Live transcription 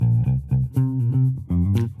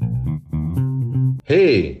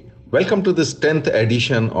Hey, welcome to this 10th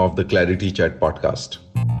edition of the ClariTea Chat podcast.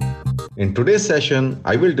 In today's session,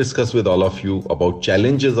 I will discuss with all of you about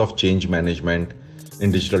challenges of change management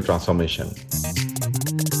in digital transformation.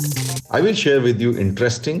 I will share with you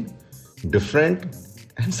interesting, different,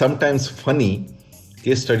 and sometimes funny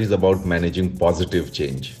case studies about managing positive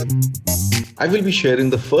change. I will be sharing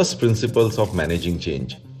the first principles of managing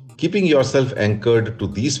change. Keeping yourself anchored to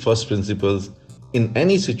these first principles in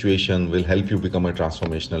any situation will help you become a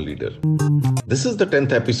transformational leader. This is the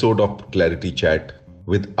 10th episode of ClariTea Chat,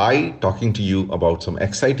 with I talking to you about some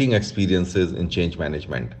exciting experiences in change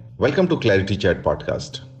management. Welcome to ClariTea Chat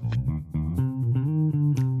podcast.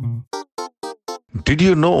 Did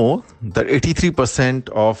you know that 83%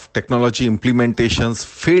 of technology implementations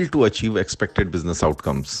fail to achieve expected business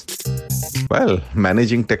outcomes? Well,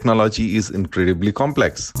 managing technology is incredibly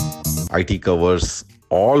complex. IT covers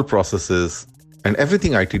all processes, and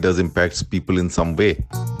everything IT does impacts people in some way.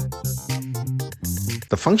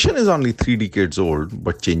 The function is only 3 decades old,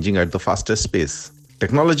 but changing at the fastest pace.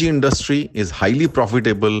 Technology industry is highly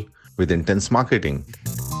profitable with intense marketing.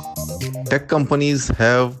 Tech companies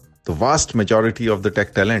have the vast majority of the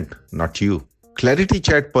tech talent, not you. ClariTea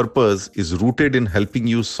Chat purpose is rooted in helping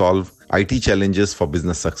you solve IT challenges for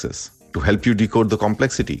business success, to help you decode the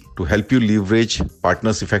complexity, to help you leverage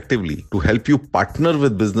partners effectively, to help you partner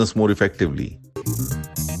with business more effectively,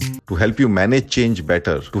 to help you manage change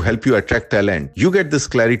better, to help you attract talent. You get this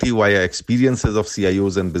clarity via experiences of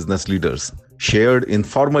CIOs and business leaders, shared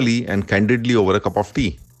informally and candidly over a cup of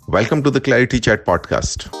tea. Welcome to the ClariTea Chat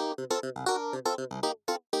podcast.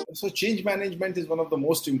 So change management is one of the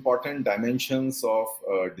most important dimensions of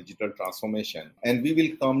digital transformation. And we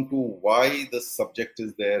will come to why the subject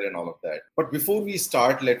is there and all of that. But before we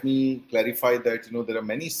start, let me clarify that, there are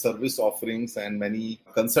many service offerings and many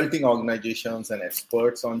consulting organizations and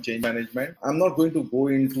experts on change management. I'm not going to go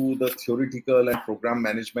into the theoretical and program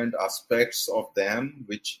management aspects of them,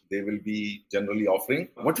 which they will be generally offering.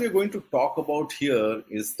 What we're going to talk about here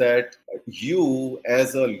is that you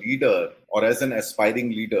as a leader or as an aspiring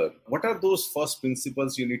leader, what are those first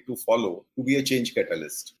principles you need to follow to be a change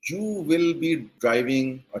catalyst? You will be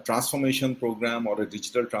driving a transformation program or a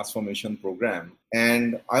digital transformation program,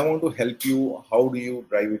 and I want to help you. How do you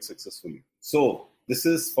drive it successfully? So this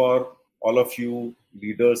is for all of you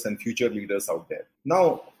leaders and future leaders out there.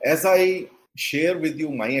 Now, as I share with you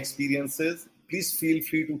my experiences, please feel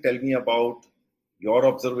free to tell me about your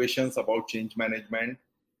observations about change management.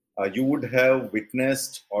 You would have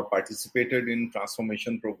witnessed or participated in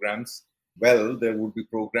transformation programs. Well, there would be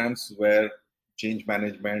programs where change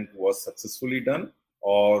management was successfully done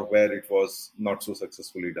or where it was not so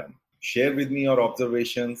successfully done. Share with me your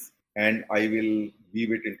observations and I will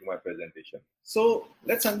weave it into my presentation. So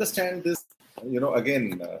let's understand this,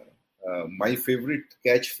 my favorite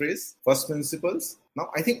catchphrase, first principles.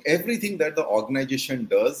 Now, I think everything that the organization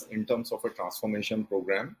does in terms of a transformation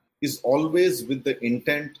program is always with the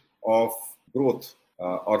intent of growth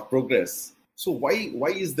or progress. So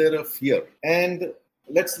why is there a fear? And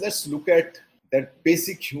let's look at that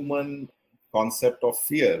basic human concept of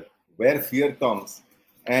fear, where fear comes,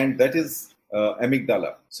 and that is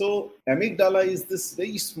amygdala. So amygdala is this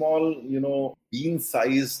very small,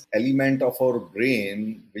 bean-sized element of our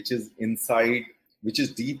brain, which is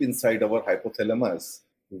deep inside our hypothalamus,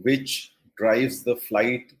 which drives the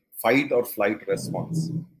fight or flight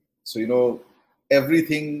response. So,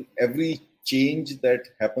 every change that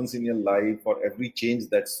happens in your life or every change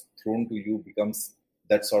that's thrown to you becomes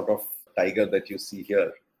that sort of tiger that you see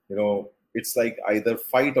here. It's like either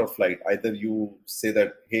fight or flight. Either you say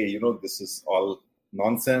that, hey, this is all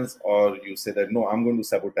nonsense, or you say that, no, I'm going to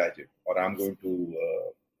sabotage it, or I'm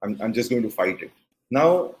just going to fight it.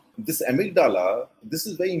 Now, this amygdala, this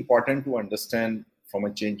is very important to understand from a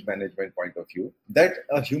change management point of view, that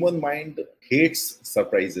a human mind hates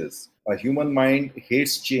surprises. A human mind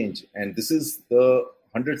hates change. And this is the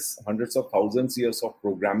hundreds of thousands years of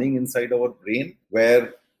programming inside our brain,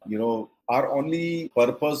 where, our only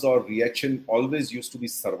purpose or reaction always used to be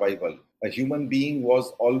survival. A human being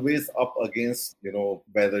was always up against,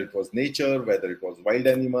 whether it was nature, whether it was wild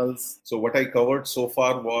animals. So what I covered so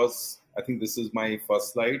far was, I think this is my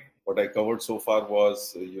first slide. What I covered so far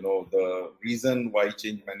was, the reason why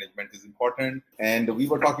change management is important. And we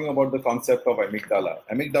were talking about the concept of amygdala.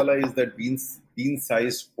 Amygdala is that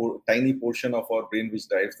bean-sized, tiny portion of our brain which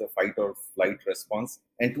drives the fight or flight response,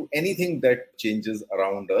 and to anything that changes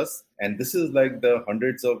around us. And this is like the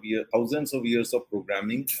thousands of years of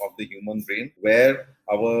programming of the human brain, where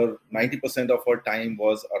our 90% of our time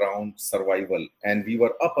was around survival, and we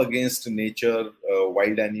were up against nature,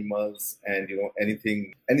 wild animals, and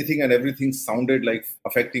anything and everything sounded like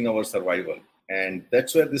affecting our survival. And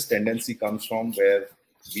that's where this tendency comes from, where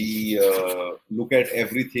we look at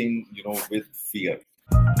everything with fear.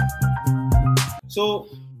 So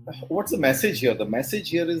what's the message here? The message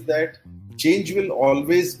here is that change will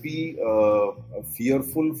always be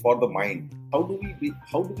fearful for the mind. How do we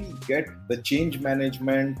get the change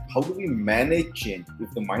management? How do we manage change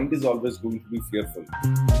if the mind is always going to be fearful?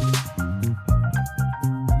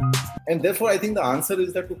 And therefore, I think the answer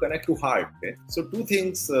is that to connect to heart. Okay? So two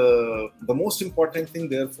things. The most important thing,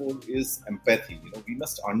 therefore, is empathy. We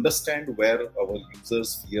must understand where our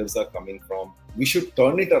users' fears are coming from. We should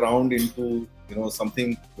turn it around into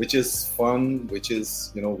something which is fun, which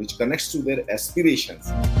connects to their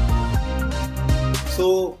aspirations.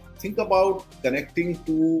 So think about connecting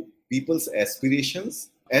to people's aspirations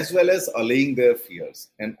as well as allaying their fears.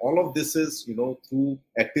 And all of this is, through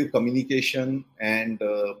active communication. And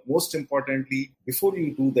most importantly, before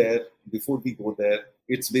we go there,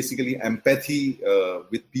 it's basically empathy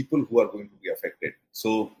with people who are going to be affected.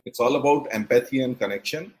 So it's all about empathy and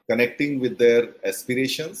connection, connecting with their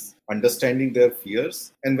aspirations, understanding their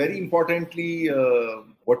fears. And very importantly,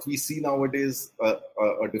 what we see nowadays,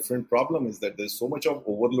 a different problem is that there's so much of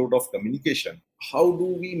overload of communication. How do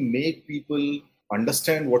we make people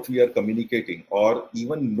understand what we are communicating, or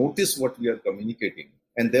even notice what we are communicating?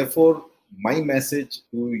 And therefore, my message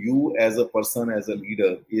to you as a person, as a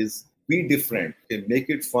leader, is be different. Okay? Make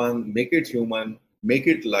it fun, make it human, make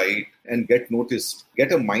it light, and get noticed.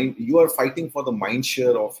 Get a mind. You are fighting for the mind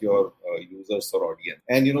share of your users or audience.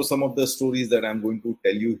 And some of the stories that I'm going to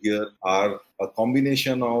tell you here are a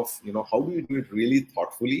combination of how do you do it really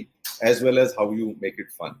thoughtfully, as well as how you make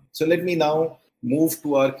it fun. So let me now move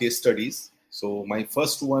to our case studies. So my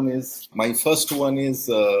first one is Office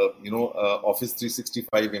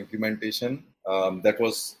 365 implementation. That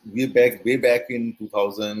was way back in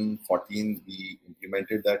 2014. We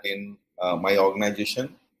implemented that in my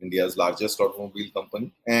organization, India's largest automobile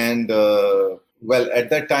company. And at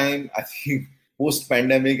that time, I think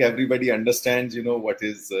post-pandemic, everybody understands what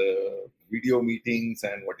is video meetings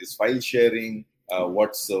and what is file sharing,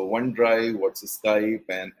 what's OneDrive, what's Skype,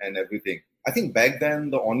 and everything. I think back then,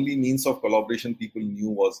 the only means of collaboration people knew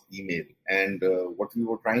was email. And what we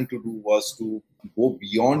were trying to do was to go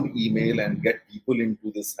beyond email and get people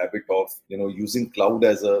into this habit of, using cloud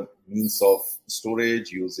as a means of storage,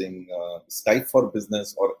 using Skype for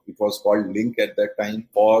business, or it was called Link at that time,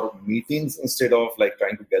 for meetings instead of like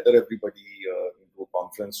trying to gather everybody into a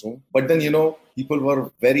conference room. But then, people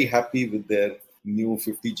were very happy with their new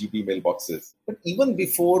 50 GB mailboxes. But even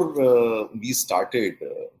before we started,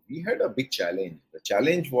 we had a big challenge. The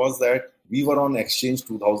challenge was that we were on Exchange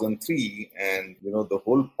 2003, and the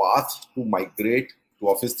whole path to migrate to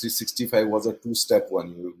Office 365 was a two-step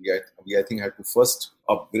one. We I think had to first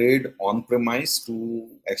upgrade on-premise to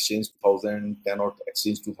Exchange 2010 or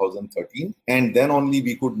Exchange 2013, and then only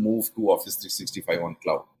we could move to Office 365 on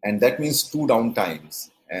cloud. And that means two downtimes.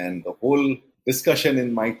 And the whole discussion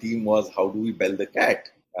in my team was, how do we bell the cat?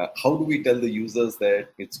 How do we tell the users that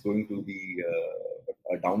it's going to be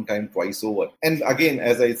a downtime twice over? And again,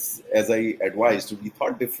 as I advised, we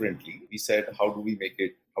thought differently. We said, how do we make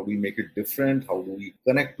it different? How do we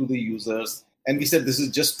connect to the users? And we said, this is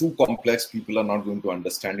just too complex. People are not going to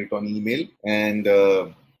understand it on email. And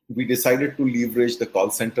we decided to leverage the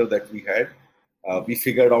call center that we had. We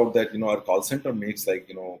figured out that our call center makes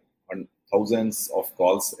thousands of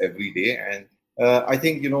calls every day. And I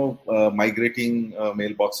think, migrating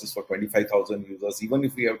mailboxes for 25,000 users, even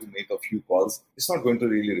if we have to make a few calls, it's not going to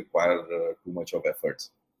really require too much of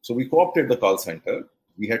efforts. So we co-opted the call center.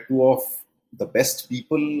 We had two of the best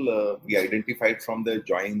people we identified from the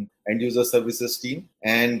joint end user services team.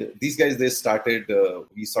 And these guys, they started,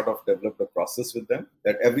 we sort of developed a process with them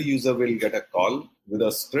that every user will get a call with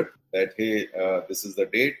a script that, hey, this is the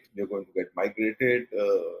date, you're going to get migrated,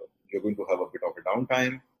 you're going to have a bit of a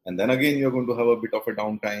downtime. And then again, you're going to have a bit of a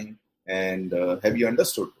downtime. And have you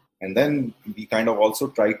understood? And then we also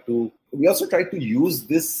tried to use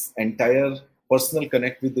this entire personal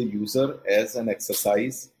connect with the user as an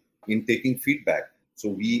exercise in taking feedback. So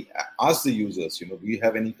we asked the users, do you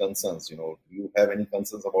have any concerns? Do you have any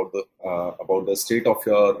concerns about the state of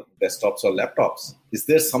your desktops or laptops? Is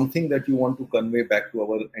there something that you want to convey back to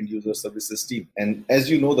our end user services team? And as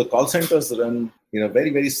you know, the call centers run in a very,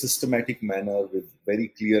 very systematic manner with very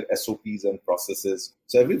clear SOPs and processes.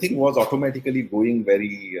 So everything was automatically going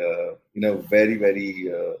in a very,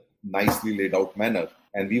 very nicely laid out manner.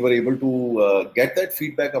 And we were able to get that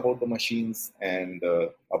feedback about the machines and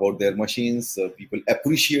about their machines. People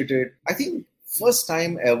appreciated. I think first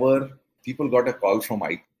time ever people got a call from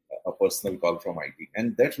IT, a personal call from IT.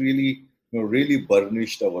 And that really, really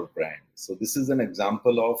burnished our brand. So this is an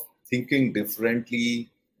example of thinking differently,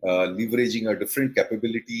 leveraging a different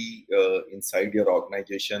capability inside your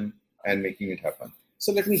organization and making it happen.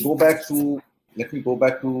 So let me go back to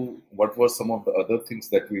what were some of the other things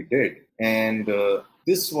that we did. And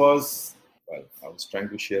this was, I was trying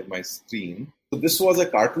to share my screen. So this was a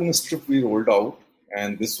cartoon strip we rolled out,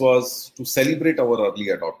 and this was to celebrate our early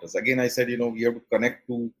adopters. Again, I said, we have to connect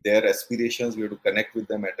to their aspirations. We have to connect with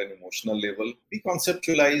them at an emotional level. We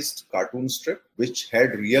conceptualized cartoon strip, which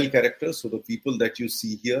had real characters. So the people that you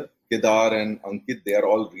see here, Kedar and Ankit, they are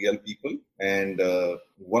all real people. And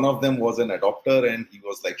one of them was an adopter, and he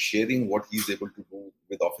was like sharing what he's able to do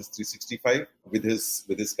with Office 365 with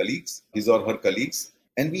his colleagues, his or her colleagues.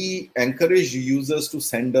 And we encouraged users to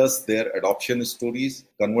send us their adoption stories,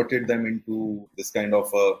 converted them into this kind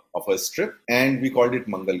of a strip, and we called it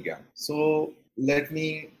Mangal Gyan. So let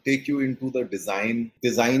me take you into the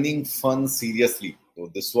designing fun seriously.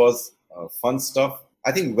 So this was fun stuff.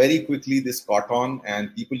 I think very quickly this caught on,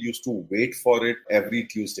 and people used to wait for it every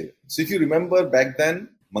Tuesday. So if you remember back then,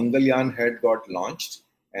 Mangalyaan had got launched,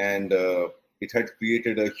 and it had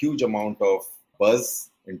created a huge amount of buzz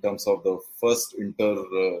in terms of the first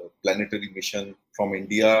interplanetary mission from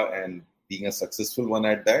India and being a successful one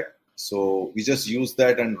at that. So we just used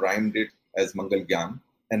that and rhymed it as Mangal Gyan.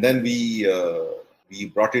 And then we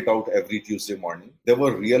brought it out every Tuesday morning. There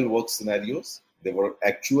were real work scenarios. There were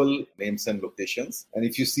actual names and locations. And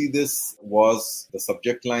if you see, this was the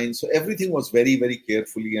subject line. So everything was very, very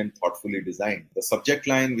carefully and thoughtfully designed. The subject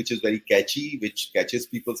line, which is very catchy, which catches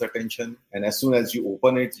people's attention. And as soon as you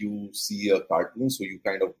open it, you see a cartoon. So you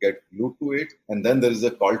kind of get glued to it. And then there is a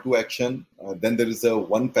call to action. Then there is a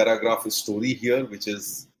one paragraph story here, which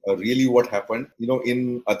is really what happened.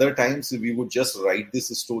 In other times, we would just write this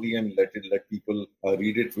story and let people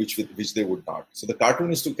read it, which they would not. So the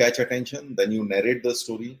cartoon is to catch attention, then you narrate the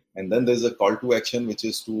story, and then there's a call to action, which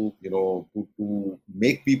is to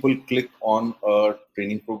make people click on a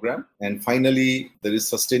training program. And finally, there is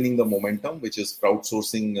sustaining the momentum, which is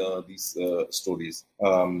crowdsourcing these stories.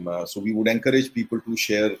 So we would encourage people to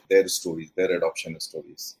share their stories, their adoption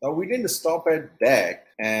stories. Now, we didn't stop at that,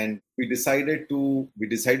 and we decided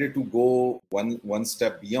to go one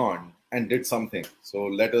step beyond and did something. So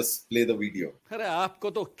let us play the video. अरे आपको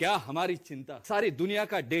तो क्या हमारी चिंता, सारी दुनिया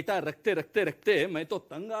का data रखते रखते रखते मैं तो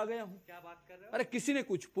तंग आ गया हूँ। क्या बात कर रहे हो? अरे किसी ने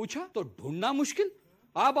कुछ पूछा तो ढूंढना मुश्किल,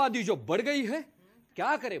 आबादी जो बढ़ गई है,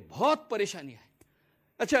 क्या करे, बहुत परेशानी है।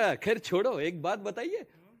 अच्छा खैर छोड़ो, एक बात बताइए,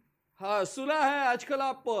 हाँ सुना है आजकल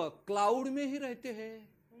आप क्लाउड में ही रहते हैं।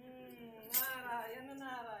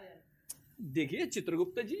 नारायण। देखिए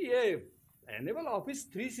चित्रगुप्त जी, ये एनेबल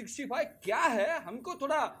ऑफिस 365 क्या है, हमको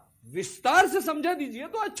थोड़ा विस्तार से समझा दीजिए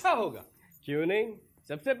तो अच्छा होगा। क्यों नहीं,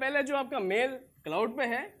 सबसे पहले जो आपका मेल क्लाउड पे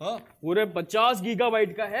है, हाँ? पूरे 50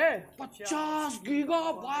 गीगाबाइट का है। 50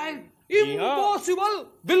 गीगाबाइट? इम्पॉसिबल,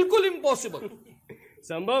 बिल्कुल इम्पॉसिबल।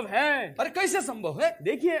 संभव है। अरे कैसे संभव है?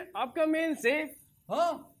 देखिए आपका मेल सेफ,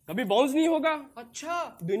 हाँ, कभी बाउंस नहीं होगा।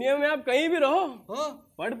 अच्छा, दुनिया में आप कहीं भी रहो, हाँ,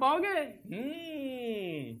 पढ़ पाओगे।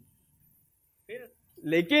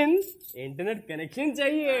 लेकिन इंटरनेट कनेक्शन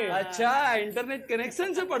चाहिए। अच्छा, इंटरनेट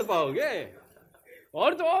कनेक्शन से पढ़ पाओगे।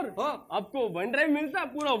 और तो और, हाँ, आपको वन ड्राइव मिलता है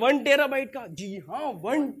पूरा 1 टेराबाइट का। जी हाँ,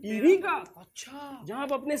 1 टीबी का। अच्छा, जहाँ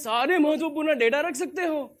आप अपने सारे महत्वपूर्ण डेटा रख सकते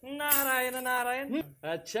हो। नारायण नारायण।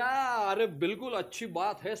 अच्छा, अरे बिल्कुल अच्छी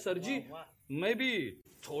बात है सर जी। मैं भी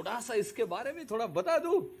थोड़ा सा इसके बारे में थोड़ा बता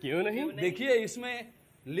दूं? क्यों नहीं? देखिए इसमें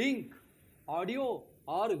लिंक, ऑडियो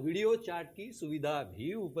और वीडियो चैट की सुविधा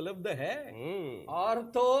भी उपलब्ध है। और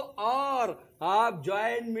तो और आप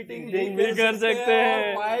ज्वाइंट मीटिंग भी कर सकते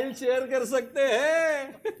हैं, फाइल शेयर कर सकते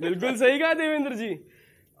हैं। बिल्कुल सही कहा देवेंद्र जी,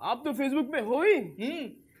 आप तो फेसबुक पे हो ही।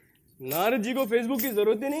 नारद जी को फेसबुक की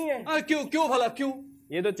जरूरत ही नहीं है। क्यों भला क्यों?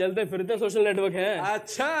 ये तो चलते फिरते सोशल नेटवर्क है।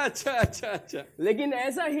 अच्छा अच्छा अच्छा अच्छा। लेकिन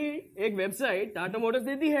ऐसा ही एक वेबसाइट टाटा मोटर्स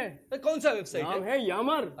देती है। कौन सा वेबसाइट नाम है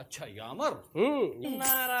यामर। अच्छा, यामर।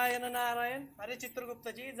 नारायण नारायण। अरे चित्रगुप्त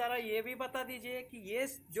जी, जरा ये भी बता दीजिए कि ये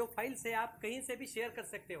जो फाइल से आप कहीं से भी शेयर कर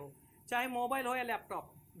सकते हो, चाहे मोबाइल हो या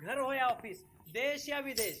लैपटॉप, घर हो या ऑफिस, देश या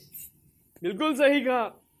विदेश। बिल्कुल सही कहा,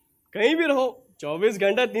 कहीं भी रहो, 24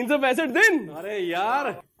 घंटा 365 दिन। अरे यार,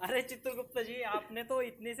 अरे चित्रगुप्त जी, आपने तो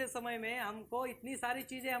इतने से समय में हमको इतनी सारी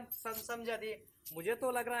चीजें हम समझा दी। मुझे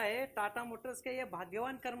तो लग रहा है टाटा मोटर्स के ये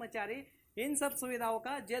भाग्यवान कर्मचारी इन सब सुविधाओं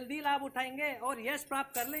का जल्दी लाभ उठाएंगे और यश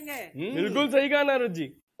प्राप्त कर लेंगे। बिल्कुल सही कहा Narad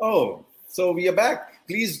ji. Oh, so we are back.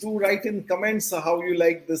 Please do write in comments how you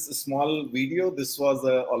like this small video. This was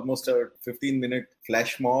almost a 15-minute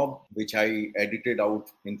flash mob, which I edited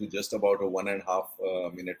out into just about a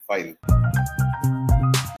 1.5 minute file.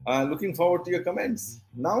 Looking forward to your comments.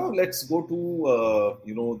 Now let's go to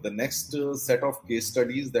the next set of case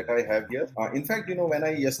studies that I have here. In fact, when I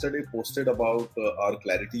yesterday posted about our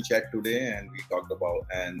Clarity chat today, and we talked about,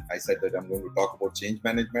 and I said that I'm going to talk about change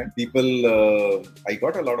management. I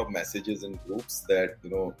got a lot of messages in groups that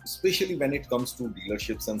especially when it comes to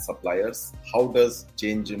dealerships and suppliers, how does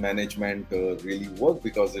change management really work?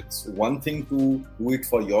 Because it's one thing to do it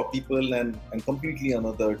for your people, and completely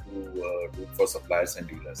another to do it for suppliers and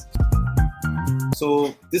dealers.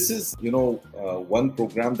 So this is, one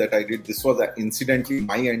program that I did. This was incidentally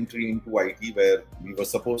my entry into IT, where we were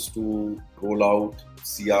supposed to roll out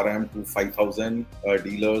CRM to 5,000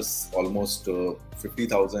 dealers, almost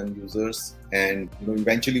 50,000 users. And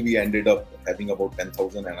eventually we ended up having about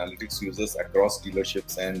 10,000 analytics users across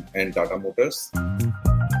dealerships and Tata Motors.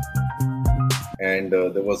 And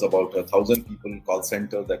there was about 1,000 people call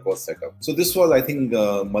center that was set up. So this was, I think,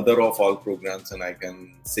 mother of all programs, and I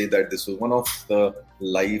can say that this was one of the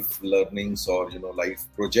life learnings or life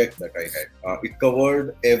project that I had. It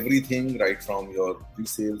covered everything right from your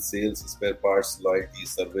pre-sales, sales, spare parts, loyalty,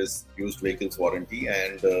 service, used vehicles warranty,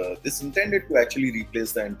 and this intended to actually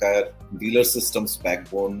replace the entire dealer system's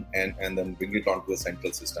backbone and then bring it onto a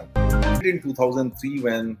central system. In 2003,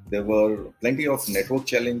 when there were plenty of network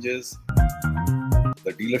challenges,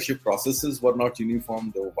 the dealership processes were not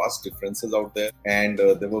uniform. There were vast differences out there, and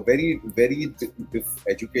there were very, very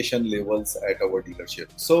education levels at our dealership.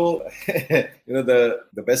 So,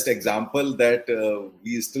 the best example that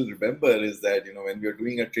we still remember is that when we were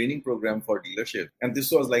doing a training program for dealership, and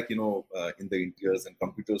this was like in the interiors, and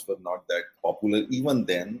computers were not that popular even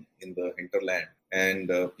then in the hinterland.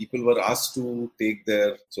 And people were asked to take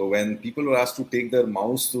when people were asked to take their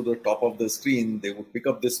mouse to the top of the screen, they would pick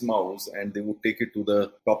up this mouse and they would take it to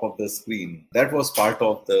the top of the screen. That was part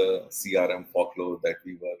of the CRM folklore that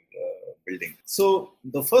we were building. So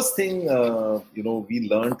the first thing, we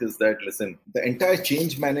learned is that, listen, the entire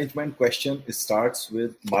change management question starts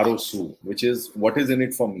with Marosu, which is what is in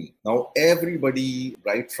it for me. Now, everybody,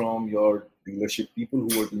 right from your dealership people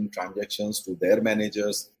who were doing transactions to their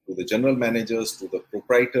managers, to the general managers, to the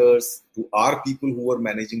proprietors, to our people who were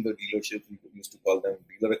managing the dealership. We used to call them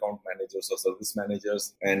dealer account managers or service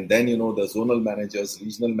managers. And then, the zonal managers,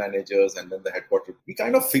 regional managers, and then the headquarters. We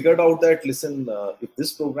kind of figured out that, listen, if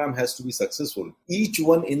this program has to be successful, each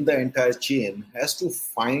one in the entire chain has to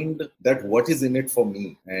find that what is in it for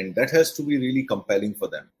me. And that has to be really compelling for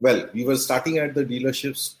them. Well, we were starting at the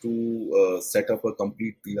dealerships to set up a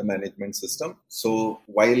complete dealer management system. So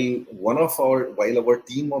while our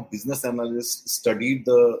team of business analysts studied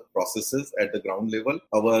the processes at the ground level,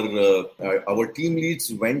 our team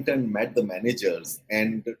leads went and met the managers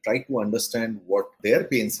and tried to understand what their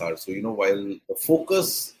pains are. So, while the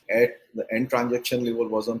focus at the end transaction level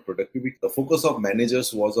was on productivity, the focus of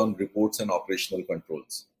managers was on reports and operational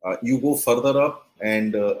controls. You go further up,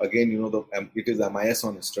 and again, it is MIS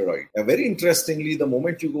on steroid. Very interestingly, the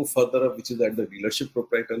moment you go further up, which is at the dealership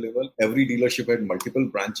proprietor level, every dealership had multiple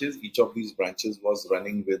branches. Each of these branches was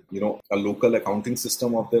running with, a local accounting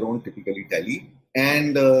system of their own, typically Tally.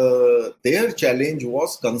 And their challenge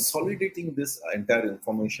was consolidating this entire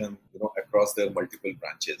information, across their multiple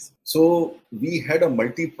branches. So we had a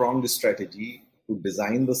multi-pronged strategy to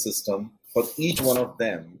design the system for each one of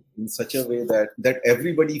them in such a way that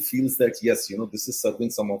everybody feels that, yes, this is serving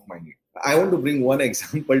some of my needs. I want to bring one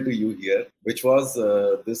example to you here, which was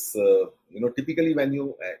typically when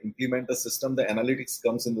you implement a system, the analytics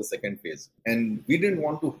comes in the second phase. And we didn't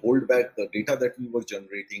want to hold back the data that we were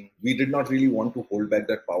generating. We did not really want to hold back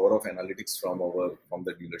that power of analytics from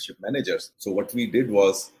the dealership managers. So what we did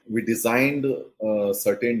was we designed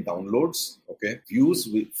certain downloads, views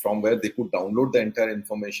from where they could download the entire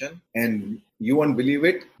information. And you won't believe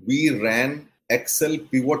it, we ran Excel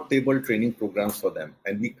pivot table training programs for them.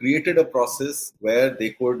 And we created a process where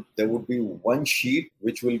there would be one sheet,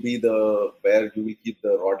 which will be where you will keep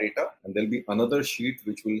the raw data. And there'll be another sheet,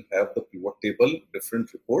 which will have the pivot table,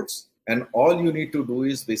 different reports. And all you need to do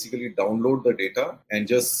is basically download the data and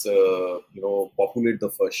just populate the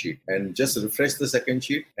first sheet and just refresh the second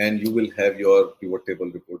sheet, and you will have your pivot table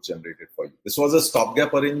report generated for you. This was a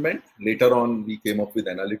stopgap arrangement. Later on, we came up with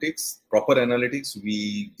analytics, proper analytics.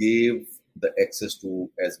 We gave the access to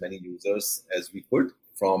as many users as we could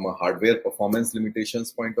from a hardware performance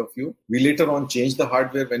limitations point of view. We later on changed the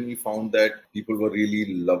hardware when we found that people were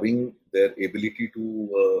really loving their ability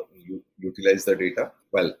to utilize the data.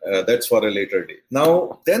 Well, that's for a later day.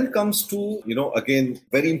 Now, then comes to, again,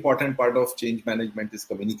 very important part of change management is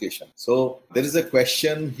communication. So there is a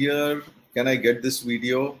question here. Can I get this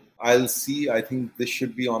video? I'll see. I think this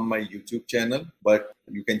should be on my YouTube channel, but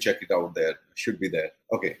you can check it out there. It should be there.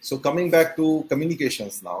 Okay. So coming back to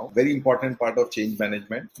communications now, very important part of change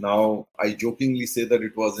management. Now, I jokingly say that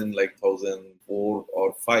it was in like 2004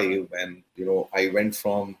 or 5, and, I went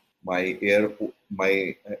from my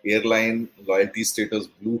airline loyalty status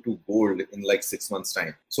blue to gold in like 6 months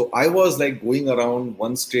time. So I was like going around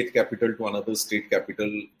one state capital to another state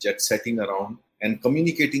capital, jet setting around and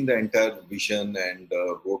communicating the entire vision and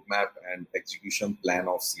roadmap and execution plan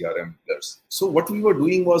of CRM pillars. So what we were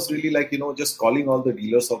doing was really like, just calling all the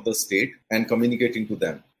dealers of the state and communicating to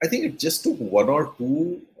them. I think it just took 1 or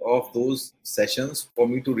 2 of those sessions for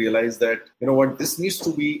me to realize that, this needs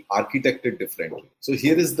to be architected differently. So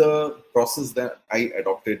here is the process that I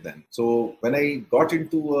adopted then. So when I got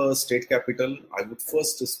into a state capital, I would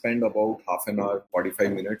first spend about half an hour,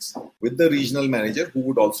 45 minutes with the regional manager who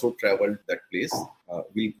would also travel to that place.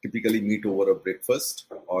 We typically meet over a breakfast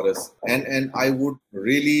and I would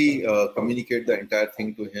really communicate the entire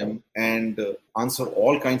thing to him and answer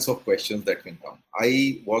all kinds of questions that can come.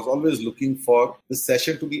 I was always looking for this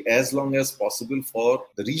session to be as long as possible for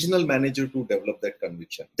the regional manager to develop that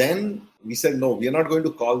conviction. Then we said, no, we are not going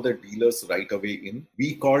to call the dealers right away in.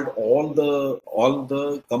 We called all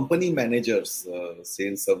the company managers,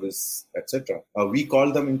 sales, service, etc. We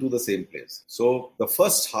called them into the same place. So the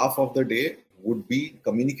first half of the day would be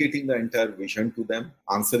communicating the entire vision to them,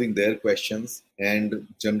 answering their questions, and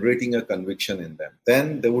generating a conviction in them.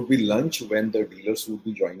 Then there would be lunch when the dealers would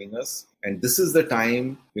be joining us. And this is the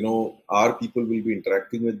time, our people will be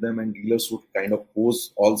interacting with them, and dealers would kind of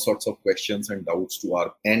pose all sorts of questions and doubts to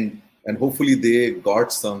our end. And hopefully they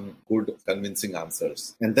got some good convincing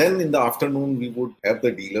answers. And then in the afternoon, we would have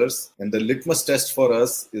the dealers. And the litmus test for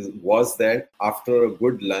us was that after a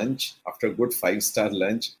good lunch, after a good 5-star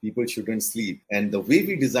lunch, people shouldn't sleep. And the way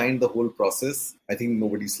we designed the whole process, I think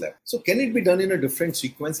nobody slept. So can it be done in a different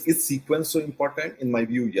sequence? Is sequence so important? In my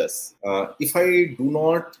view, yes. If I do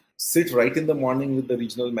not sit right in the morning with the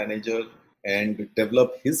regional manager and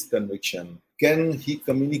develop his conviction, can he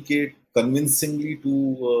communicate convincingly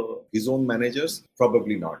to his own managers?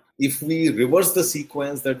 Probably not. If we reverse the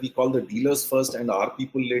sequence that we call the dealers first and our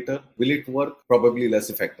people later, will it work? Probably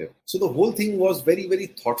less effective. So the whole thing was very, very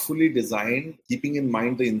thoughtfully designed, keeping in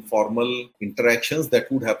mind the informal interactions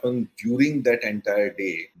that would happen during that entire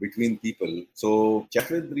day between people. So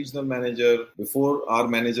chat with the regional manager. Before our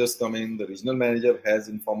managers come in, the regional manager has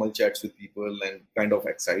informal chats with people and kind of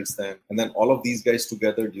excites them. And then all of these guys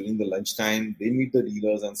together during the lunchtime, they meet the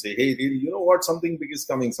dealers and say, hey, really, you know what? Something big is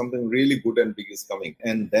coming. Something really good and big is coming.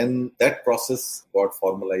 And then that process got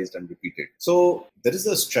formalized and repeated. So there is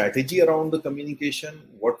a strategy around the communication,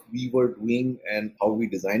 what we were doing and how we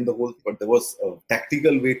designed the whole, but there was a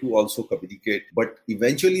tactical way to also communicate. But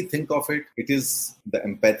eventually think of it, it is the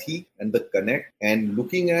empathy and the connect and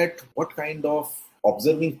looking at what kind of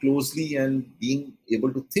observing closely and being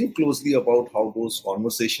able to think closely about how those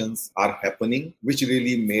conversations are happening, which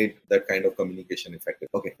really made that kind of communication effective.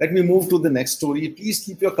 Okay, let me move to the next story. Please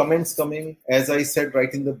keep your comments coming. As I said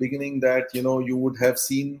right in the beginning that, you would have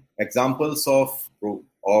seen examples of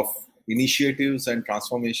initiatives and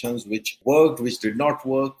transformations which worked, which did not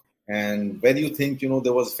work, and where you think,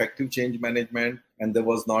 there was effective change management and there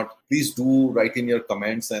was not. Please do write in your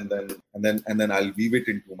comments and then I'll weave it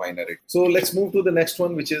into my narrative. So let's move to the next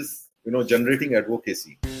one, which is, generating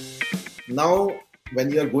advocacy. Now,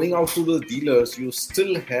 when you're going out to the dealers, you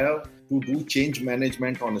still have to do change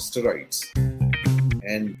management on steroids.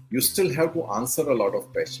 And you still have to answer a lot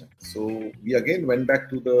of questions. So we again went back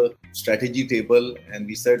to the strategy table and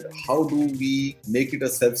we said, how do we make it a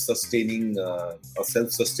self-sustaining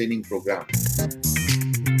program?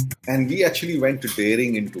 And we actually went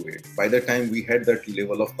daring into it. By the time we had that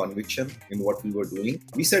level of conviction in what we were doing,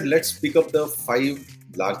 we said, let's pick up the 5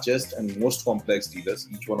 largest and most complex dealers.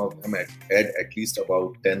 Each one of them had at least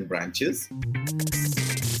about 10 branches.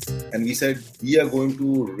 and we said, we are going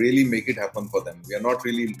to really make it happen for them. We are not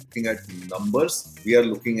really looking at numbers. We are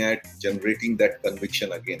looking at generating that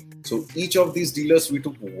conviction again. So each of these dealers, we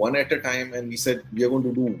took one at a time, and we said, we are going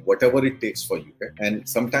to do whatever it takes for you. Okay? And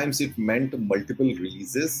sometimes it meant multiple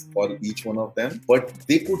releases for each one of them, but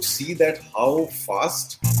they could see that how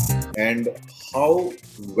fast and how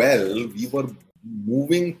well we were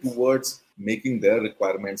moving towards making their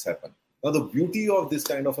requirements happen. Now, the beauty of this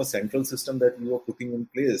kind of a central system that we were putting in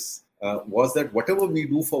place was that whatever we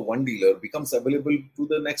do for one dealer becomes available to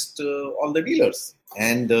the next all the dealers,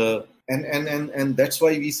 and that's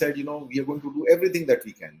why we said, we are going to do everything that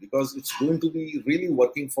we can, because it's going to be really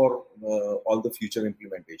working for all the future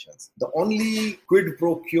implementations. The only quid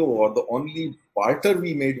pro quo, or the only barter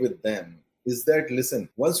we made with them, is that, listen,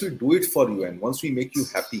 once we do it for you and once we make you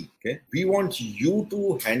happy, okay, we want you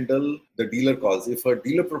to handle the dealer calls. If a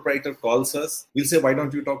dealer proprietor calls us, we'll say, why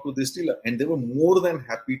don't you talk to this dealer? And they were more than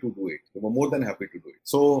happy to do it.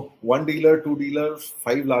 So 1 dealer, 2 dealers,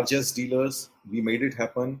 5 largest dealers, we made it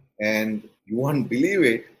happen. And you won't believe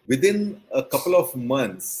it, within a couple of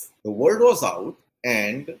months, the word was out,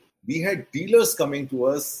 and we had dealers coming to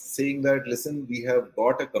us saying that, listen, we have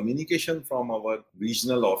got a communication from our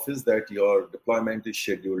regional office that your deployment is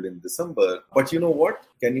scheduled in December. But you know what?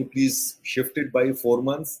 Can you please shift it by 4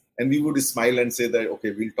 months? And we would smile and say that,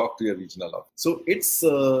 okay, we'll talk to your regional office. So it's,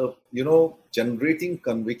 generating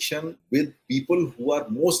conviction with people who are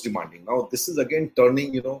most demanding. Now, this is again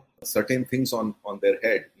turning, certain things on their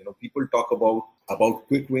head. People talk about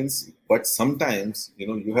quick wins, but sometimes,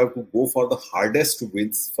 you have to go for the hardest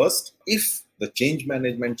wins first if the change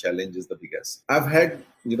management challenge is the biggest. I've had,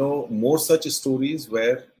 more such stories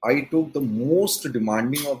where I took the most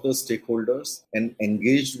demanding of the stakeholders and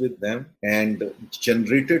engaged with them and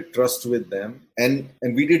generated trust with them. And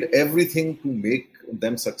we did everything to make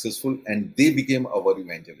them successful, and they became our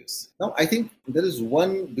evangelists. Now, I think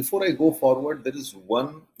before I go forward, there is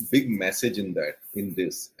one big message in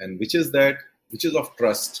this, and which is of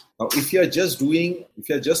trust. Now, if you're just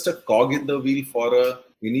a cog in the wheel for a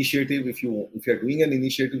initiative, if you're doing an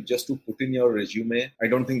initiative just to put in your resume, I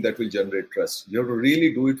don't think that will generate trust. You have to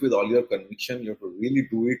really do it with all your conviction. You have to really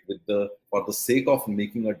do it for the sake of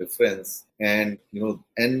making a difference. And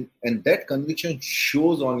that conviction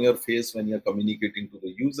shows on your face when you're communicating to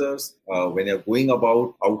the users, when you're going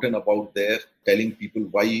out and about there, telling people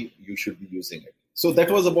why you should be using it. So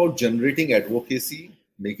that was about generating advocacy,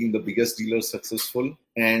 making the biggest dealers successful,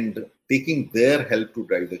 and taking their help to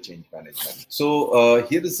drive the change management. So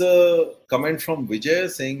here is a comment from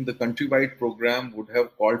Vijay saying the countrywide program would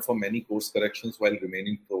have called for many course corrections while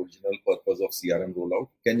remaining the original purpose of CRM rollout.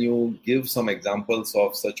 Can you give some examples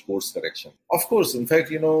of such course correction? Of course. In fact,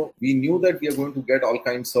 we knew that we are going to get all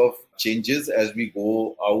kinds of changes as we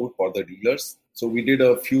go out for the dealers. So we did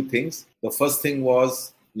a few things. The first thing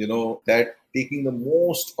was, that taking the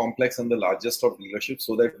most complex and the largest of dealerships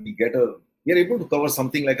so that we are able to cover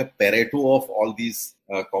something like a Pareto of all these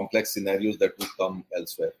complex scenarios that would come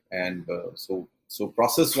elsewhere. And so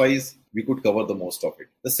process-wise, we could cover the most of it.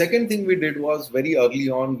 The second thing we did was, very early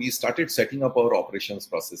on, we started setting up our operations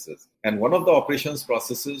processes. And one of the operations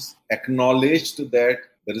processes acknowledged that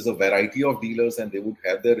there is a variety of dealers and they would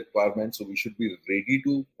have their requirements. So we should be ready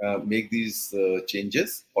to make these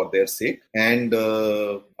changes for their sake. And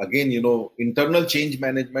again, internal change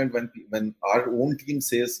management, when our own team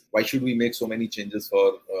says, why should we make so many changes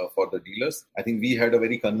for the dealers? I think we had a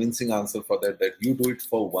very convincing answer for that you do it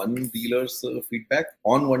for one dealer's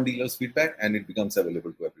feedback, and it becomes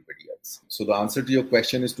available to everybody else. So the answer to your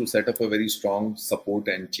question is to set up a very strong support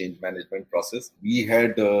and change management process. We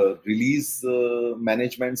had release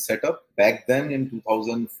management set up. Back then in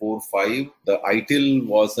 2004-05, the ITIL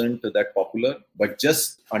wasn't that popular, but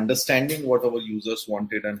just understanding what our users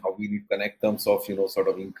wanted and how we need to connect terms of, sort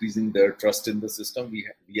of increasing their trust in the system,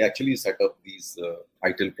 we actually set up these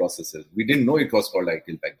ITIL processes. We didn't know it was called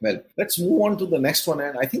ITIL back. Well, let's move on to the next one.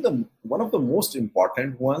 And I think one of the most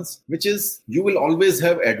important ones, which is, you will always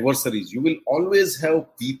have adversaries. You will always have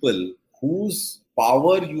people whose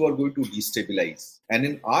power you are going to destabilize. And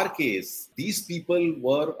in our case, these people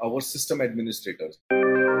were our system administrators.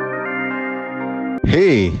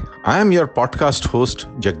 Hey, I am your podcast host,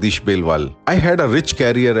 Jagdish Belwal. I had a rich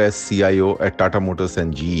career as CIO at Tata Motors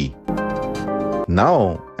and GE.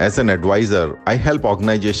 Now, as an advisor, I help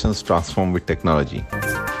organizations transform with technology.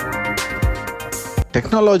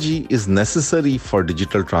 Technology is necessary for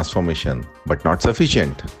digital transformation, but not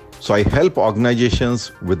sufficient. So I help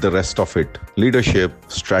organizations with the rest of it: leadership,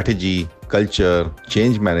 strategy, culture,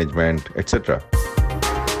 change management, etc.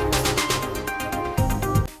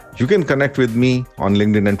 You can connect with me on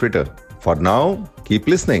LinkedIn and Twitter. For now, keep Keep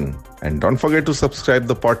listening and don't forget to subscribe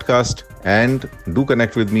the podcast and do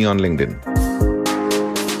connect with me on LinkedIn.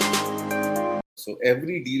 So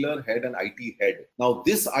every dealer had an IT head. Now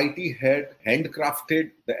this IT head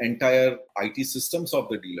handcrafted the entire IT systems of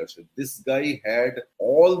the dealership. This guy had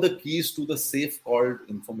all the keys to the safe called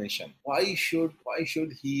information. Why should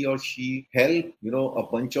he or she help, a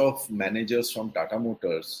bunch of managers from Tata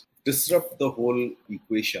Motors disrupt the whole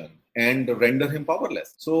equation and render him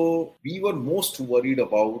powerless? So we were most worried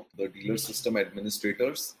about the dealer system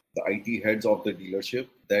administrators, the IT heads of the dealership,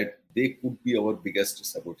 that they could be our biggest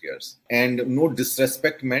saboteurs. And no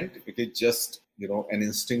disrespect meant, it is just, an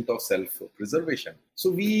instinct of self-preservation. So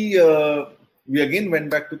we again went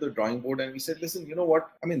back to the drawing board and we said, listen, you know what?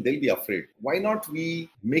 I mean, they'll be afraid. Why not we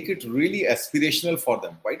make it really aspirational for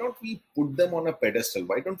them? Why don't we put them on a pedestal?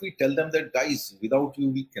 Why don't we tell them that, guys, without you,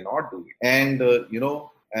 we cannot do it?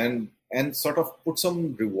 And, and sort of put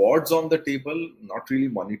some rewards on the table, not really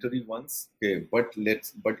monetary ones, okay, but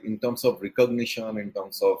in terms of recognition, in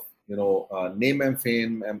terms of name and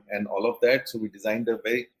fame and all of that. So we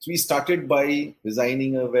started by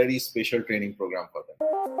designing a very special training program for them.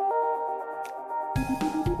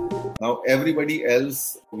 Now, everybody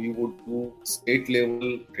else, we would do state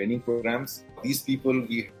level training programs. These people,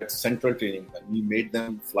 we had central training and we made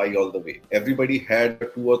them fly all the way. Everybody had a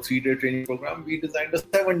 2 or 3 day training program. We designed a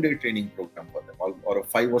 7-day training program for them, or a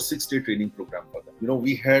 5 or 6 day training program for them.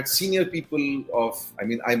 We had senior people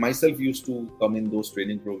I myself used to come in those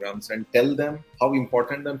training programs and tell them how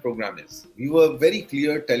important the program is. We were very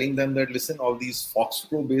clear telling them that, listen, all these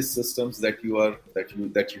FoxPro based systems that you have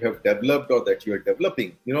developed or that you are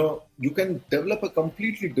developing, you can develop a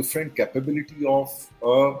completely different capability of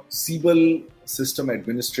a Siebel system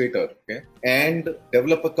administrator, okay, and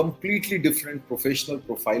develop a completely different professional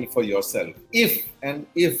profile for yourself if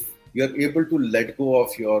you are able to let go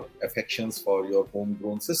of your affections for your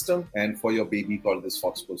homegrown system and for your baby called this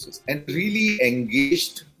FoxPro system, and really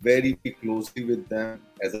engaged very closely with them.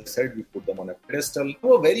 As I said, we put them on a pedestal.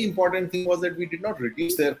 A very important thing was that we did not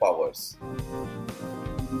reduce their powers.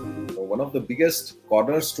 One of the biggest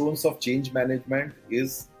cornerstones of change management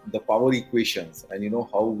is the power equations, and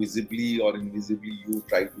how visibly or invisibly you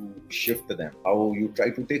try to shift them, how you try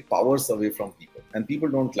to take powers away from people, and people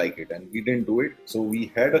don't like it, and we didn't do it. So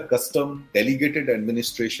we had a custom delegated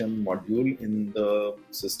administration module in the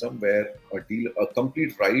system where a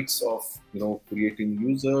complete rights of creating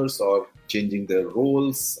users or changing their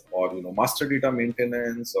roles or master data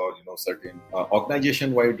maintenance or certain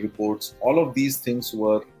organization-wide reports. All of these things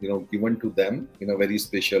were given to them in a very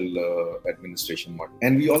special administration model,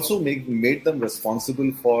 and we also made them responsible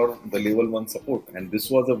for the level 1 support. And this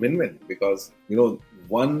was a win-win because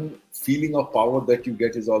one feeling of power that you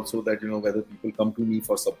get is also that whether people come to me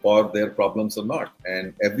for support their problems or not,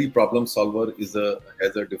 and every problem solver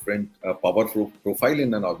has a different power profile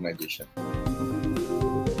in an organization.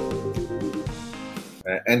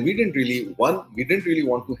 And we didn't really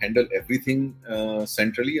want to handle everything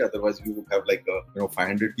centrally. Otherwise, we would have like a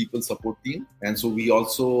 500 people support team. And so we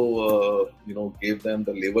also gave them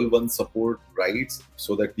the level 1 support rights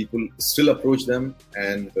so that people still approach them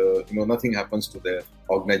and nothing happens to their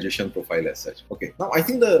organization profile as such. Okay. Now I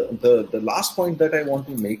think the last point that I want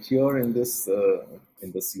to make here in this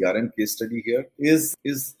in the CRM case study here is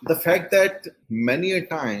the fact that many a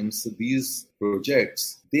times these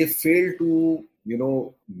projects, they fail to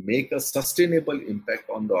make a sustainable impact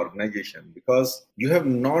on the organization because people have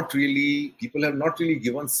not really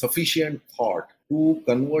given sufficient thought to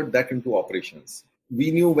convert that into operations. We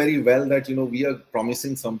knew very well that, we are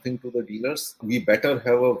promising something to the dealers. We better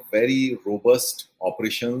have a very robust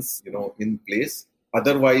operations, in place.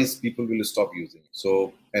 Otherwise, people will stop using it.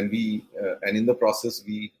 So, and in the process,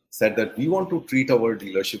 we said that we want to treat our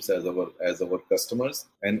dealerships as our customers,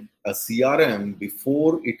 and a CRM,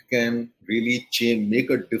 before it can really make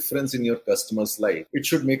a difference in your customer's life, it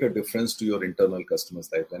should make a difference to your internal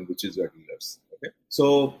customer's life, and which is your dealers. Okay.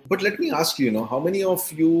 So, but let me ask you, how many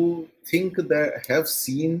of you think that have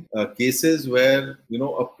seen cases where,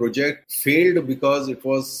 a project failed because it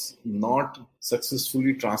was not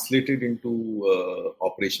successfully translated into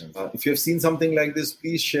operations? If you have seen something like this,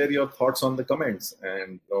 please share your thoughts on the comments.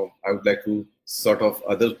 And I would like to sort of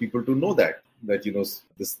other people to know that this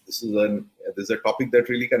is a topic that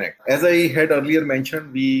really connects. As I had earlier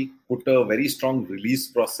mentioned, we put a very strong release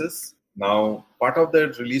process. Now, part of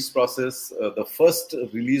that release process, the first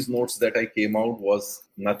release notes that I came out was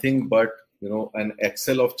nothing but an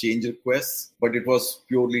Excel of change requests, but it was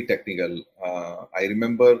purely technical. I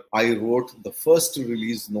remember I wrote the first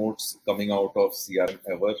release notes coming out of CRM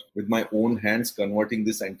ever with my own hands, converting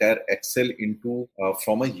this entire Excel into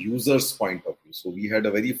from a user's point of view. So we had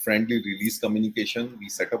a very friendly release communication. We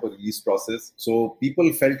set up a release process. So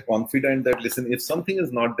people felt confident that, listen, if something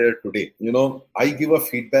is not there today, I give a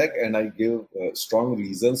feedback and I give strong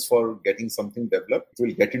reasons for getting something developed. It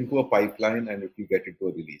will get into a pipeline and it will get into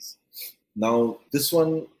a release. Now,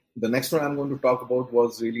 the next one I'm going to talk about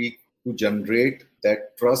was really to generate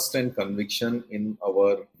that trust and conviction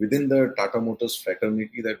within the Tata Motors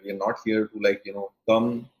fraternity, that we are not here to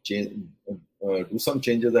come change, do some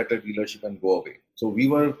changes at a dealership and go away. So we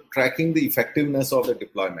were tracking the effectiveness of the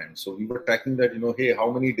deployment. So we were tracking that, hey,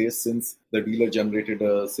 how many days since the dealer generated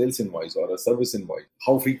a sales invoice or a service invoice?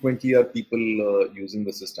 How frequently are people using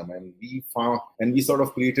the system? And we sort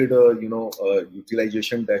of created a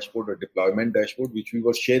utilization dashboard, a deployment dashboard, which we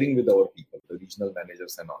were sharing with our people, the regional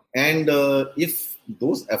managers and all. And if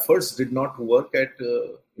those efforts did not work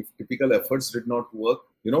if typical efforts did not work,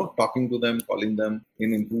 talking to them, calling them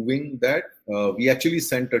in improving that, we actually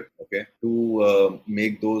sent it, to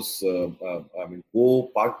make those, go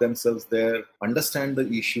park themselves there, understand the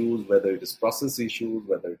issues, whether it is process issues,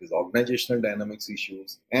 whether it is organizational dynamics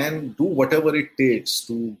issues, and do whatever it takes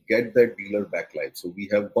to get that dealer back live. So we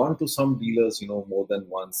have gone to some dealers, more than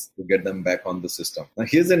once to get them back on the system. Now,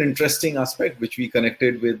 here's an interesting aspect which we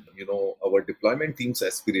connected with, our deployment team's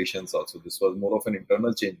aspirations also. This was more of an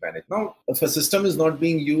internal change management. Now, if a system is not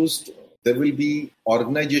being used, there will be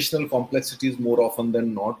organizational complexities more often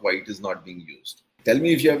than not why it is not being used. Tell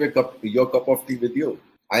me if you have your cup of tea with you.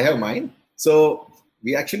 I have mine. So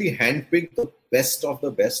we actually handpicked the best of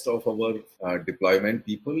our deployment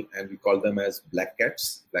people, and we call them as Black Cat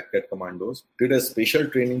Commandos. Did a special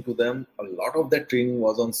training to them. A lot of that training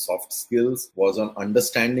was on soft skills, was on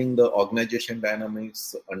understanding the organization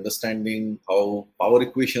dynamics, understanding how power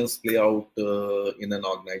equations play out in an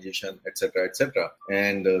organization, etc., etc.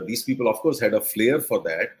 And these people, of course, had a flair for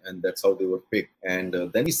that, and that's how they were picked. And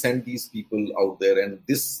then we sent these people out there, and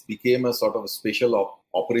this became a sort of a special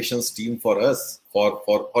operations team for us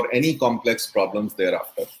for any complex problems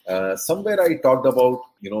thereafter. Somewhere I talked about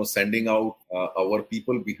sending out our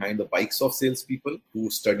people behind the bikes of salespeople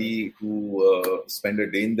who spend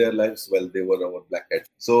a day in their lives. Well, they were our Black Cat.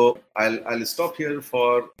 So I'll stop here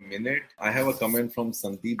for a minute. I have a comment from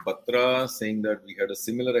Sandeep Batra saying that we had a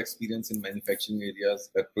similar experience in manufacturing areas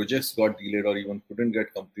that projects got delayed or even couldn't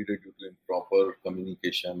get completed due to improper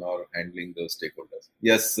communication or handling the stakeholders.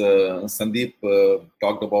 Yes, Sandeep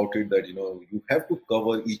talked about it, that you have to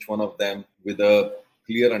cover each one of them with a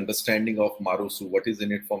clear understanding of Marusu, what is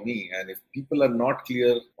in it for me. And if people are not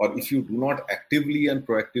clear, or if you do not actively and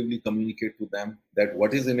proactively communicate to them that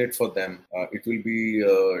what is in it for them, it will be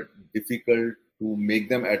difficult to make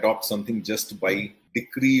them adopt something just by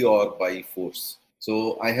decree or by force.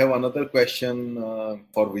 So I have another question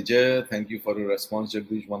for Vijay. Thank you for your response,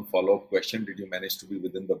 Jagdish. One follow-up question. Did you manage to be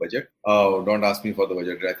within the budget? Don't ask me for the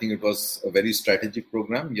budget. I think it was a very strategic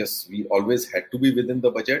program. Yes, we always had to be within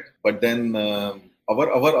the budget. But then our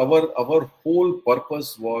whole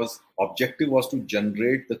objective was to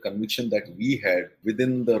generate the conviction that we had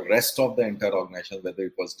within the rest of the entire organization, whether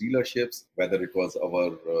it was dealerships, whether it was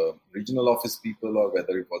our regional office people, or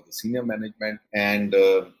whether it was the senior management. And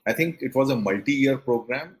I think it was a multi-year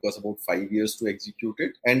program. It was about 5 years to execute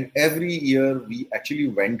it. And every year we actually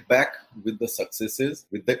went back with the successes,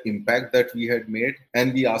 with the impact that we had made,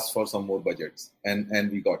 and we asked for some more budgets, and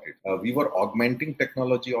we got it. We were augmenting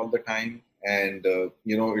technology all the time. And,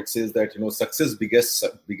 it says that, success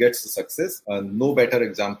begets success. No better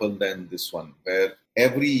example than this one, where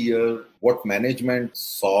every year what management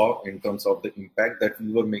saw in terms of the impact that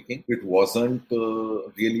we were making, it wasn't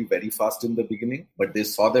really very fast in the beginning, but they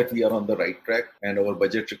saw that we are on the right track and our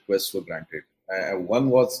budget requests were granted. One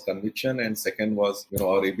was conviction, and second was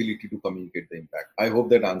our ability to communicate the impact. I hope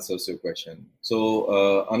that answers your question.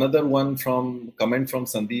 So another comment from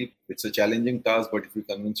Sandeep. It's a challenging task, but if you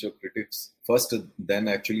convince your critics first, then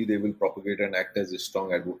actually they will propagate and act as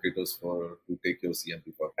strong advocates to take your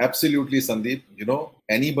CMP forward. Absolutely, Sandeep.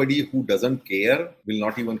 Anybody who doesn't care will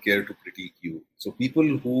not even care to critique you. So people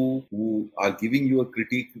who are giving you a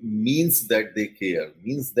critique means that they care,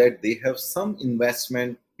 means that they have some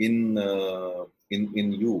investment in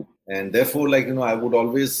you. And therefore, I would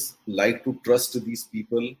always like to trust these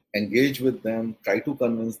people, engage with them, try to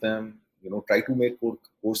convince them, try to make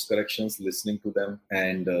course corrections, listening to them.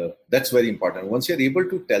 And that's very important. Once you're able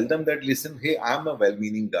to tell them that, listen, hey, I'm a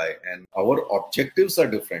well-meaning guy and our objectives are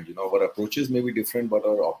different. Our approaches may be different, but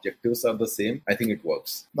our objectives are the same. I think it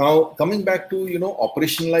works. Now, coming back to,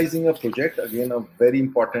 operationalizing a project, again, a very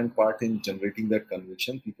important part in generating that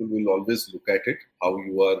conviction. People will always look at it,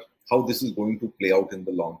 how this is going to play out in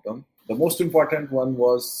the long term. The most important one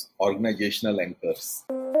was organizational anchors.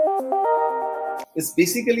 is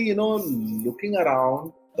basically, looking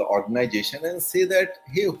around the organization and say that,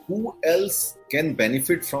 hey, who else can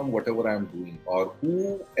benefit from whatever I'm doing, or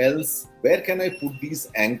who else, where can I put these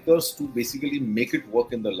anchors to basically make it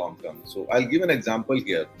work in the long term? So I'll give an example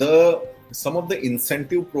here. Some of the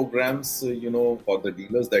incentive programs, for the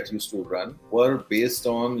dealers that used to run were based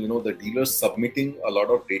on, the dealers submitting a lot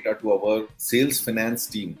of data to our sales finance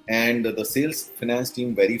team, and the sales finance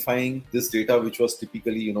team verifying this data, which was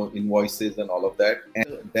typically, invoices and all of that,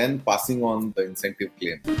 and then passing on the incentive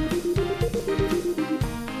claim.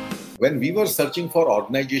 When we were searching for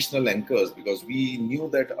organizational anchors, because we knew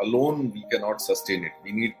that alone we cannot sustain it,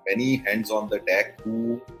 we need many hands on the deck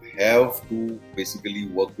who have to basically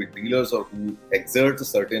work with dealers, or who exert a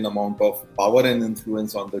certain amount of power and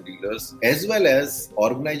influence on the dealers, as well as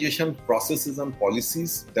organization processes and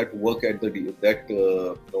policies that work at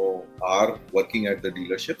the are working at the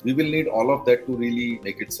dealership. We will need all of that to really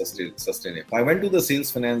make it sustainable. I went to the sales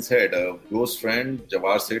finance head, a close friend,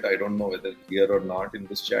 Jawar said, I don't know whether here or not in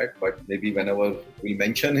this chat, but maybe whenever we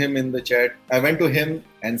mention him in the chat, I went to him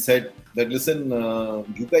and said that, listen,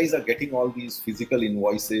 you guys are getting all these physical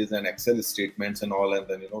invoices and Excel statements and all, and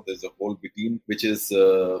then, there's a whole team which is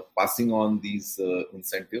passing on these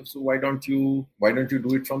incentives. So why don't you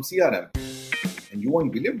do it from CRM? And you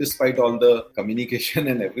won't believe, despite all the communication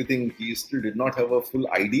and everything, he still did not have a full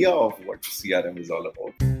idea of what CRM is all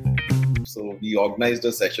about. So we organized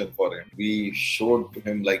a session for him. We showed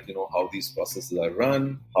him how these processes are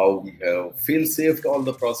run, how we have fail-safed all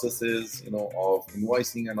the processes, of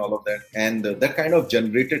invoicing and all of that. And that kind of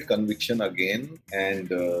generated conviction again. And,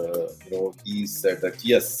 he said that,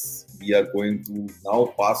 yes, we are going to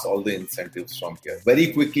now pass all the incentives from here.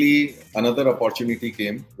 Very quickly, another opportunity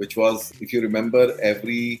came, which was, if you remember,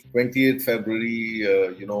 every 28th February,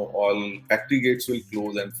 all factory gates will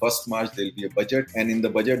close, and 1st March, there'll be a budget. And in the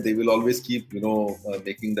budget, they will always keep,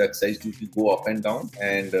 making the excise duty go up and down.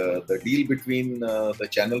 And the deal between the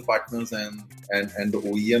channel partners and the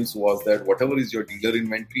OEMs was that whatever is your dealer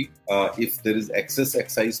inventory, if there is excess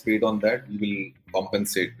excise paid on that, we will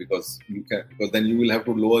compensate, because then you will have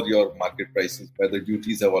to lower your market prices where the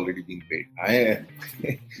duties have already been paid.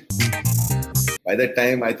 By that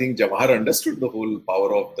time, I think Jawahar understood the whole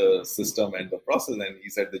power of the system and the process, and he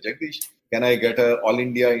said, Jagdish, can I get an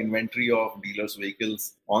all-India inventory of dealers'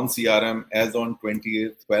 vehicles on CRM as on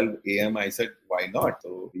 28th, 12 a.m.? I said, why not?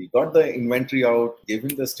 So we got the inventory out, gave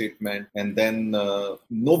him the statement, and then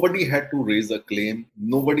nobody had to raise a claim.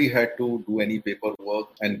 Nobody had to do any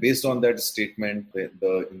paperwork. And based on that statement,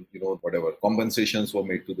 whatever compensations were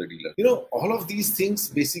made to the dealer. All of these things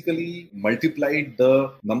basically multiplied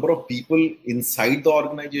the number of people inside the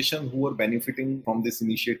organization who were benefiting from this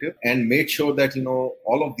initiative, and made sure that,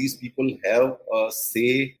 all of these people have a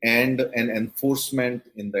say and an enforcement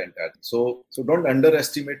in the entire thing. So don't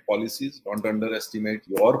underestimate policies. Don't underestimate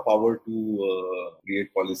your power to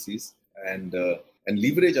create policies and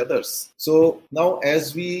leverage others. So now,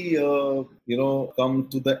 as we come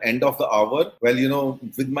to the end of the hour, well,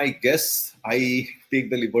 with my guests, I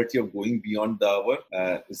take the liberty of going beyond the hour.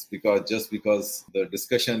 It's because the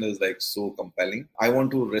discussion is so compelling. I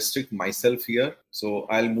want to restrict myself here, so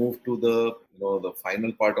I'll move to the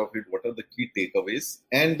final part of it. What are the key takeaways?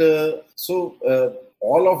 And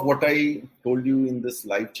all of what I told you in this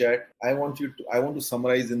live chat, I want to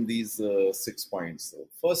summarize in these 6 points.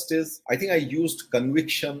 First is, I think I used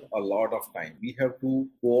conviction a lot of time. We have to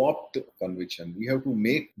co-opt conviction. We have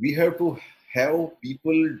to have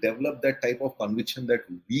people develop that type of conviction that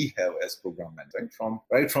we have as program managers,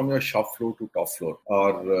 right from your shop floor to top floor,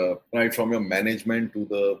 or right from your management to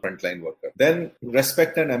the frontline worker. Then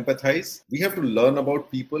respect and empathize. We have to learn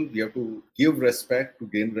about people. We have to give respect to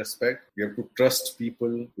gain respect. We have to trust people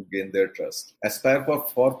to gain their trust. Aspire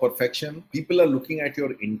for perfection. People are looking at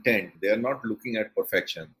your intent. They are not looking at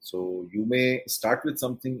perfection. So you may start with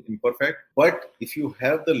something imperfect, but if you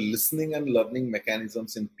have the listening and learning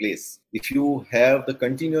mechanisms in place, if you have the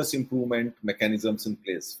continuous improvement mechanisms in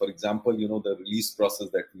place, for example, the release process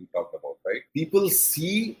that we talked about, right? People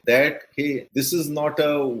see that, hey, this is not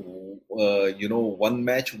a, one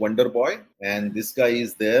match wonder boy, and this guy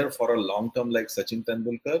is there for a long term like Sachin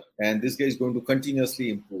Tendulkar, and this guy is going to continuously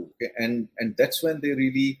improve. Okay? And that's when they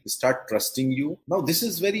really start trusting you. Now, this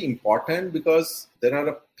is very important because there are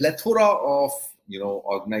a plethora of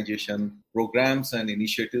organization programs and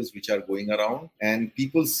initiatives which are going around, and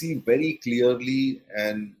people see very clearly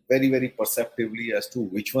and very, very perceptively as to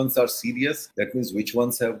which ones are serious. That means which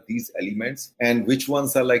ones have these elements, and which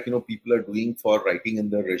ones are like, people are doing for writing in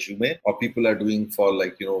the resume, or people are doing for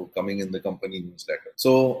like, coming in the company newsletter.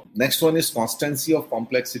 So next one is constancy of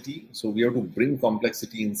complexity. So we have to bring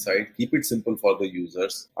complexity inside, keep it simple for the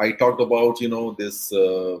users. I talked about, this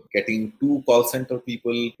getting 2 call center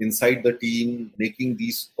people inside the team, making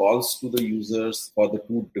these calls to the users for the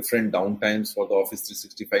 2 different downtimes for the Office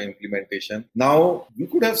 365 implementation. Now, you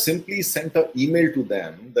could have simply sent an email to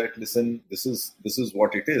them that, listen, this is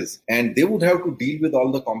what it is. And they would have to deal with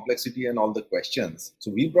all the complexity and all the questions. So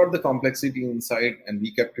we brought the complexity inside and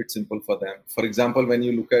we kept it simple for them. For example, when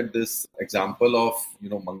you look at this example of,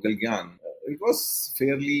 Mangal Gyan,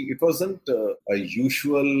 it wasn't a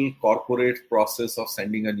usual corporate process of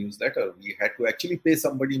sending a newsletter. We had to actually pay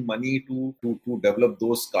somebody money to develop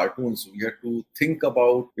those cartoons. We had to think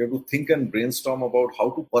and brainstorm about how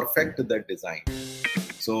to perfect that design.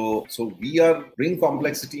 So we bring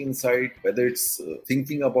complexity inside, whether it's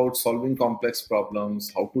thinking about solving complex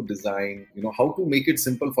problems, how to design, how to make it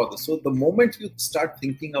simple for So the moment you start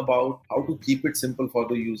thinking about how to keep it simple for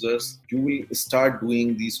the users, you will start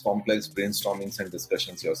doing these complex brainstormings and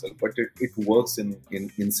discussions yourself. But it works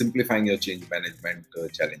in simplifying your change management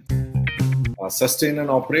challenge. Sustain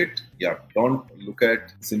and operate. Yeah, don't look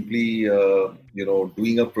at simply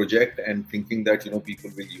doing a project and thinking that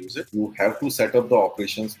people will use it. You have to set up the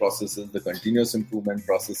operations processes, the continuous improvement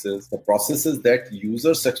processes, the processes that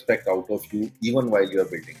users expect out of you even while you are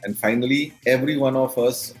building. And finally, every one of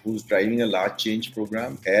us who's driving a large change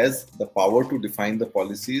program has the power to define the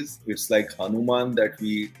policies. It's like Hanuman that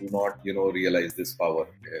we do not realize this power,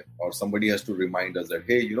 or somebody has to remind us that,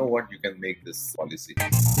 hey, you know what, you can make this policy.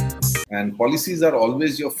 And policies are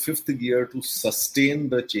always your 5th gear to sustain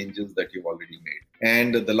the changes that you've already made.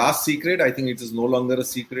 And the last secret, I think it is no longer a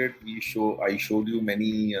secret. I showed you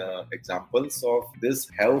many examples of this.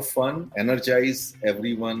 Have fun, energize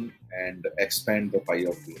everyone, and expand the pie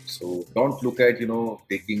of growth. So don't look at,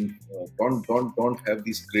 taking, don't have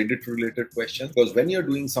these credit related questions, because when you're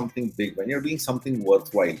doing something big, when you're doing something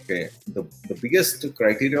worthwhile, okay, the biggest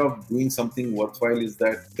criteria of doing something worthwhile is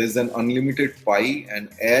that there's an unlimited pie, and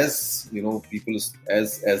as people,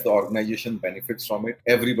 as the organization benefits from it,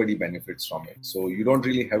 everybody benefits from it. So you don't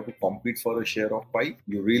really have to compete for a share of pie.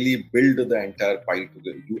 You really build the entire pie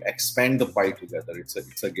together. You expand the pie together.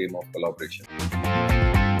 It's a game of collaboration.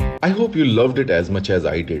 I hope you loved it as much as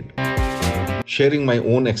I did, sharing my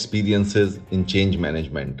own experiences in change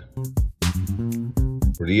management.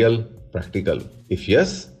 Real, practical. If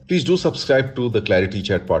yes, please do subscribe to the ClariTea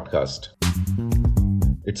Chat podcast.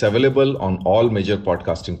 It's available on all major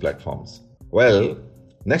podcasting platforms. Well,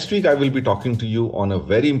 next week I will be talking to you on a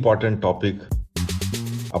very important topic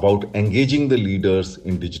about engaging the leaders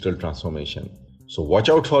in digital transformation. So watch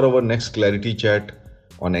out for our next ClariTea Chat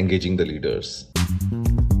on engaging the leaders.